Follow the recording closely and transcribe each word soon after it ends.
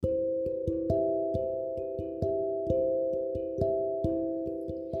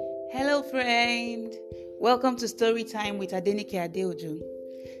Hello, friend. Welcome to Story Time with Adenike.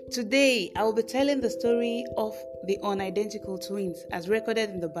 Today, I will be telling the story of the unidentical twins as recorded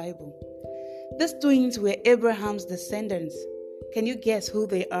in the Bible. These twins were Abraham's descendants. Can you guess who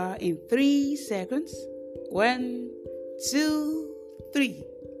they are in 3 seconds? 1, 2, 3.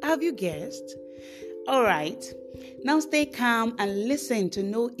 Have you guessed? Alright, now stay calm and listen to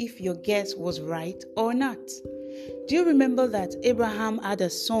know if your guess was right or not. Do you remember that Abraham had a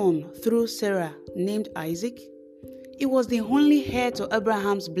son through Sarah named Isaac? He was the only heir to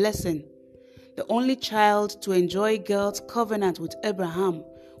Abraham's blessing, the only child to enjoy God's covenant with Abraham,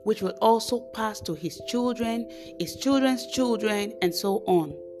 which will also pass to his children, his children's children, and so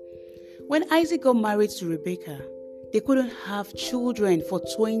on. When Isaac got married to Rebekah, they couldn't have children for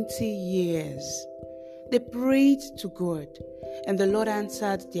 20 years. They prayed to God, and the Lord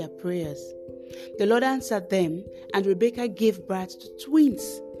answered their prayers. The Lord answered them, and Rebekah gave birth to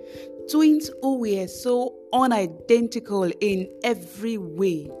twins. Twins who were so unidentical in every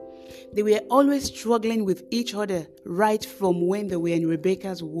way. They were always struggling with each other right from when they were in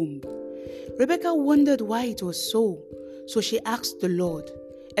Rebekah's womb. Rebekah wondered why it was so she asked the Lord,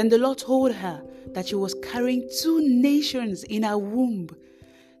 and the Lord told her that she was carrying 2 nations in her womb,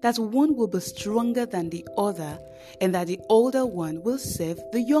 that one will be stronger than the other, and that the older one will serve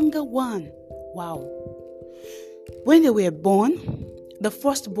the younger one. Wow. When they were born, the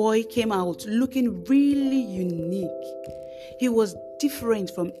first boy came out looking really unique. He was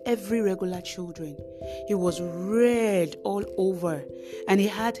different from every regular children. He was red all over, and he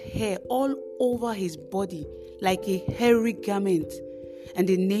had hair all over his body like a hairy garment, and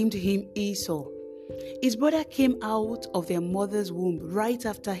they named him Esau. His brother came out of their mother's womb right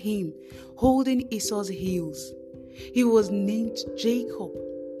after him, holding Esau's heels. He was named Jacob.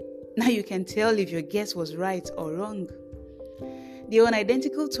 Now you can tell if your guess was right or wrong. The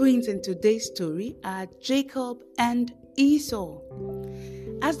unidentical twins in today's story are Jacob and Esau.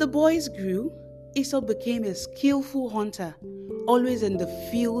 As the boys grew, Esau became a skillful hunter, always in the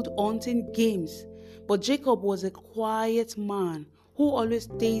field hunting games. But Jacob was a quiet man who always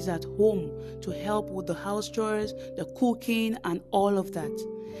stays at home to help with the house chores, the cooking, and all of that.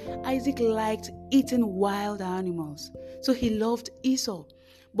 Isaac liked eating wild animals, so he loved Esau,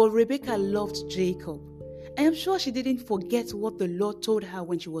 but Rebekah loved Jacob. I am sure she didn't forget what the Lord told her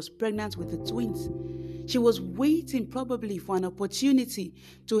when she was pregnant with the twins. She was waiting probably for an opportunity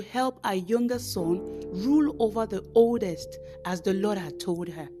to help her younger son rule over the oldest, as the Lord had told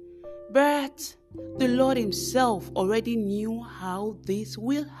her. But the Lord himself already knew how this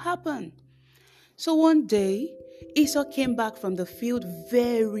will happen. So one day, Esau came back from the field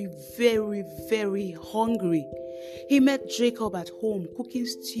very, very, very hungry. He met Jacob at home cooking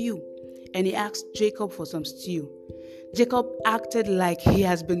stew, and he asked Jacob for some stew. Jacob acted like he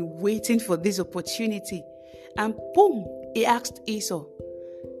has been waiting for this opportunity, and boom, he asked Esau,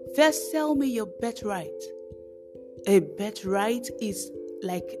 "First sell me your birthright." A birthright is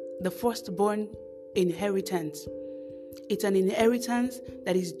like the firstborn inheritance. It's an inheritance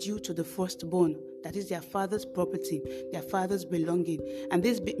that is due to the firstborn. That is their father's property, their father's belonging. And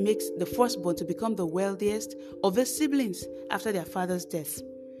this makes the firstborn to become the wealthiest of the siblings after their father's death.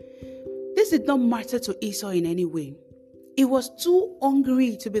 This did not matter to Esau in any way. He was too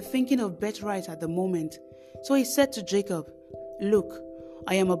hungry to be thinking of birthright at the moment. So he said to Jacob, "Look,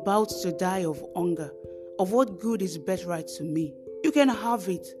 I am about to die of hunger. Of what good is birthright to me? You can have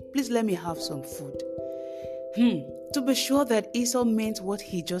it. Please let me have some food." To be sure that Esau meant what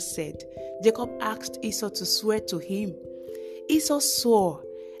he just said, Jacob asked Esau to swear to him. Esau swore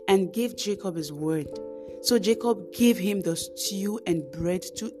and gave Jacob his word. So Jacob gave him the stew and bread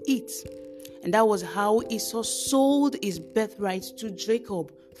to eat. And that was how Esau sold his birthright to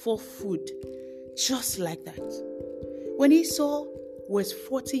Jacob for food. Just like that. When Esau was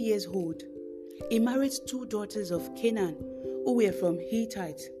 40 years old, he married 2 daughters of Canaan who were from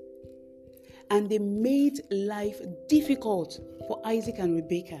Hittites. And they made life difficult for Isaac and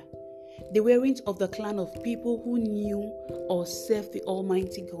Rebekah. They weren't of the clan of people who knew or served the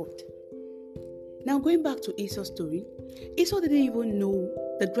Almighty God. Now going back to Esau's story, Esau didn't even know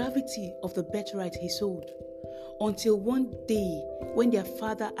the gravity of the birthright he sold until one day when their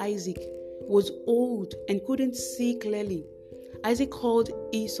father Isaac was old and couldn't see clearly. Isaac called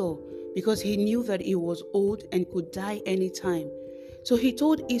Esau because he knew that he was old and could die anytime. So he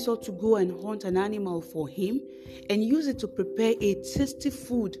told Esau to go and hunt an animal for him and use it to prepare a tasty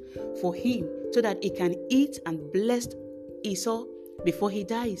food for him so that he can eat and bless Esau before he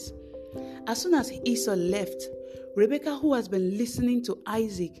dies. As soon as Esau left, Rebekah, who has been listening to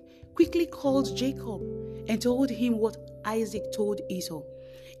Isaac, quickly called Jacob and told him what Isaac told Esau.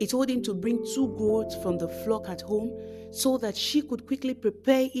 He told him to bring 2 goats from the flock at home so that she could quickly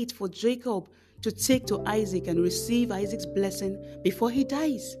prepare it for Jacob to take to Isaac and receive Isaac's blessing before he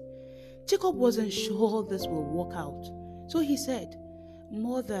dies. Jacob wasn't sure this will work out, so he said,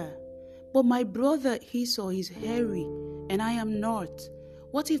 "Mother, but my brother Esau is hairy and I am not.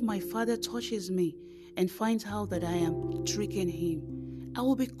 What if my father touches me and finds out that I am tricking him? I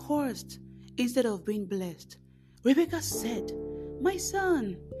will be cursed instead of being blessed." Rebekah said, "My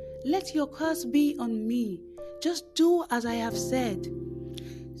son, let your curse be on me. Just do as I have said."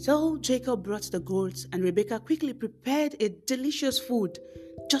 So Jacob brought the goats, and Rebekah quickly prepared a delicious food,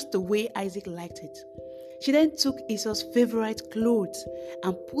 just the way Isaac liked it. She then took Esau's favorite clothes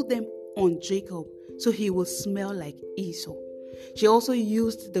and put them on Jacob so he would smell like Esau. She also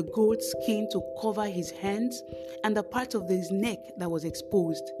used the goat skin to cover his hands and the part of his neck that was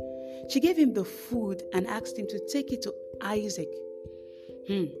exposed. She gave him the food and asked him to take it to Isaac.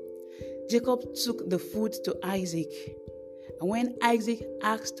 Jacob took the food to Isaac, and when Isaac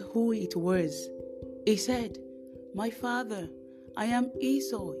asked who it was, he said, "My father, I am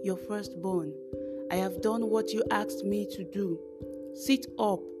Esau, your firstborn. I have done what you asked me to do. Sit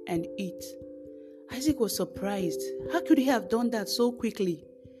up and eat." Isaac was surprised. How could he have done that so quickly?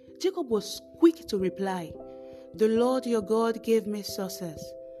 Jacob was quick to reply, "The Lord your God gave me success."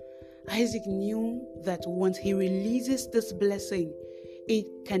 Isaac knew that once he releases this blessing, it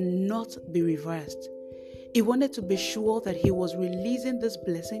cannot be reversed. He wanted to be sure that he was releasing this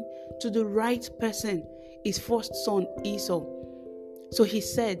blessing to the right person, his first son Esau. So he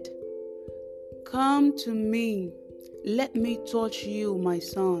said, "Come to me. Let me touch you, my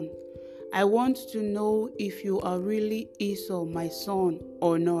son. I want to know if you are really Esau, my son,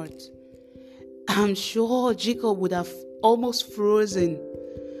 or not." I'm sure Jacob would have almost frozen,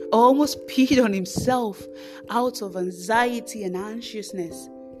 almost peed on himself out of anxiety and anxiousness.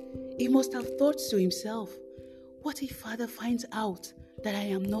 He must have thought to himself, "What if father finds out that I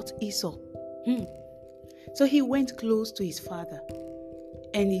am not Esau?" So he went close to his father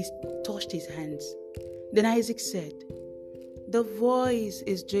and he touched his hands. Then Isaac said, "The voice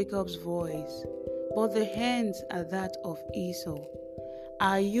is Jacob's voice, but the hands are that of Esau.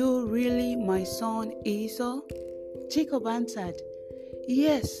 Are you really my son Esau?" Jacob answered,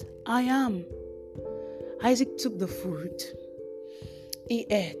 "Yes, I am." Isaac took the food. He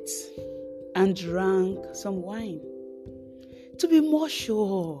ate and drank some wine. To be more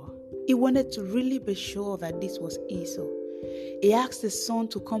sure, he wanted to really be sure that this was Esau. He asked his son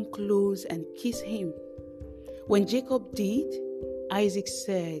to come close and kiss him. When Jacob did, Isaac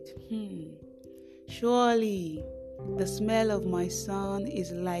said, "Surely the smell of my son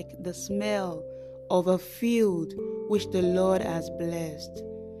is like the smell of a field which the Lord has blessed."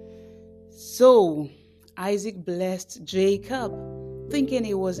 So Isaac blessed Jacob, thinking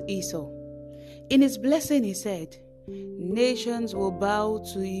it was Esau. In his blessing he said, "Nations will bow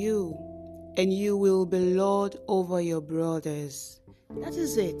to you, and you will be lord over your brothers." That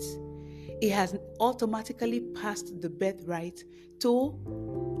is it. He has automatically passed the birthright to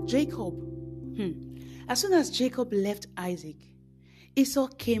Jacob. As soon as Jacob left Isaac, Esau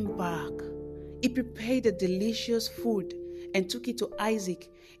came back. He prepared a delicious food and took it to Isaac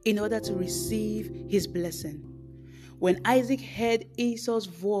in order to receive his blessing. When Isaac heard Esau's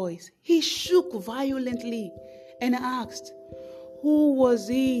voice, he shook violently and asked, "Who was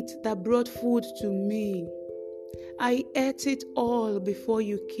it that brought food to me? I ate it all before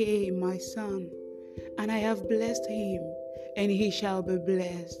you came, my son, and I have blessed him, and he shall be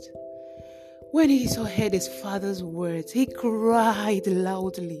blessed." When Esau heard his father's words, he cried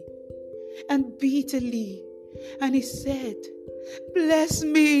loudly and bitterly, and he said, Bless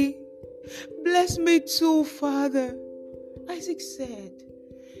me too, father." Isaac said,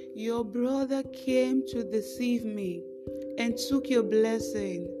 "Your brother came to deceive me and took your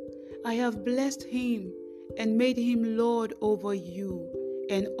blessing. I have blessed him and made him lord over you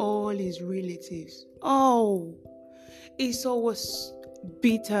and all his relatives." Oh, Esau was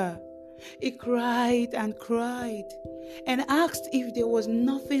bitter. He cried and asked if there was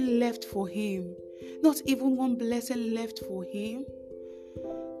nothing left for him, not even one blessing left for him.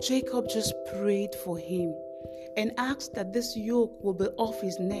 Jacob just prayed for him and asked that this yoke will be off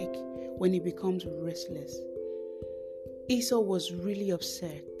his neck when he becomes restless. Esau was really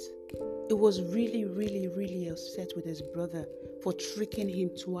upset. He was really upset with his brother for tricking him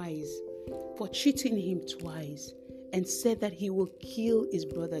twice, for cheating him twice, and said that he will kill his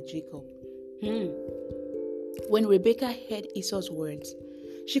brother Jacob. When Rebekah heard Esau's words,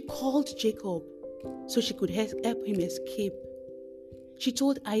 she called Jacob so she could help him escape. She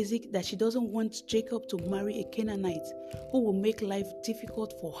told Isaac that she doesn't want Jacob to marry a Canaanite who will make life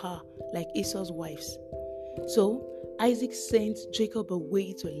difficult for her, like Esau's wives. So Isaac sent Jacob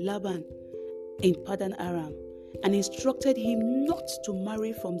away to Laban in Padan Aram and instructed him not to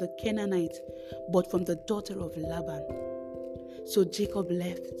marry from the Canaanite, but from the daughter of Laban. So Jacob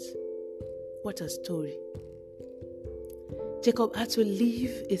left. What a story. Jacob had to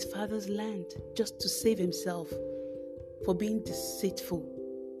leave his father's land just to save himself for being deceitful.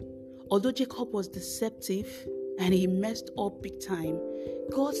 Although Jacob was deceptive and he messed up big time,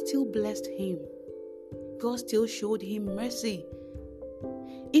 God still blessed him. God still showed him mercy.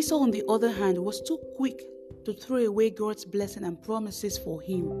 Esau, on the other hand, was too quick to throw away God's blessing and promises for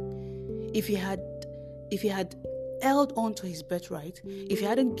him. If he had held on to his birthright, if he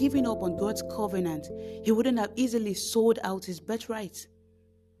hadn't given up on God's covenant, he wouldn't have easily sold out his birthright.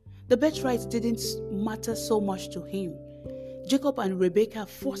 The birthright didn't matter so much to him. Jacob and Rebekah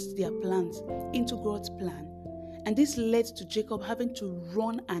forced their plans into God's plan, and this led to Jacob having to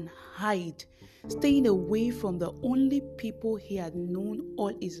run and hide, staying away from the only people he had known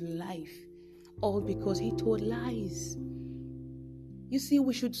all his life, all because he told lies. You see,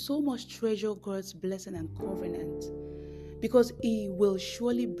 we should so much treasure God's blessing and covenant because He will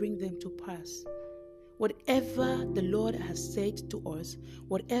surely bring them to pass. Whatever the Lord has said to us,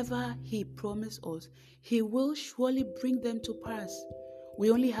 whatever He promised us, He will surely bring them to pass. We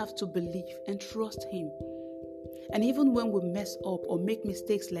only have to believe and trust Him. And even when we mess up or make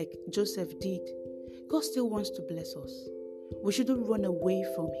mistakes like Joseph did, God still wants to bless us. We shouldn't run away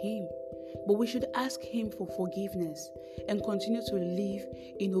from Him, but we should ask Him for forgiveness and continue to live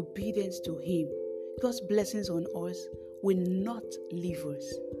in obedience to Him. God's blessings on us will not leave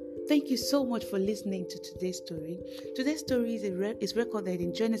us. Thank you so much for listening to today's story. Today's story is recorded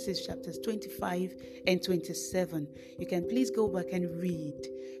in Genesis chapters 25 and 27. You can please go back and read.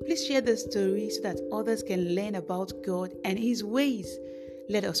 Please share the story so that others can learn about God and His ways.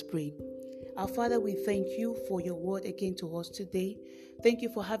 Let us pray. Our Father, we thank you for your word again to us today. Thank you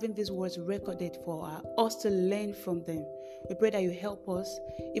for having these words recorded for us to learn from them. We pray that you help us,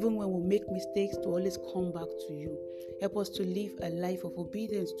 even when we make mistakes, to always come back to you. Help us to live a life of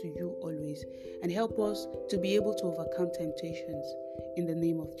obedience to you always, and help us to be able to overcome temptations. In the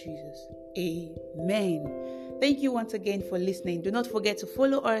name of Jesus. Amen. Thank you once again for listening. Do not forget to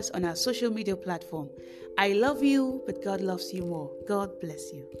follow us on our social media platform. I love you, but God loves you more. God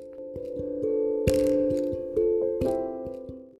bless you.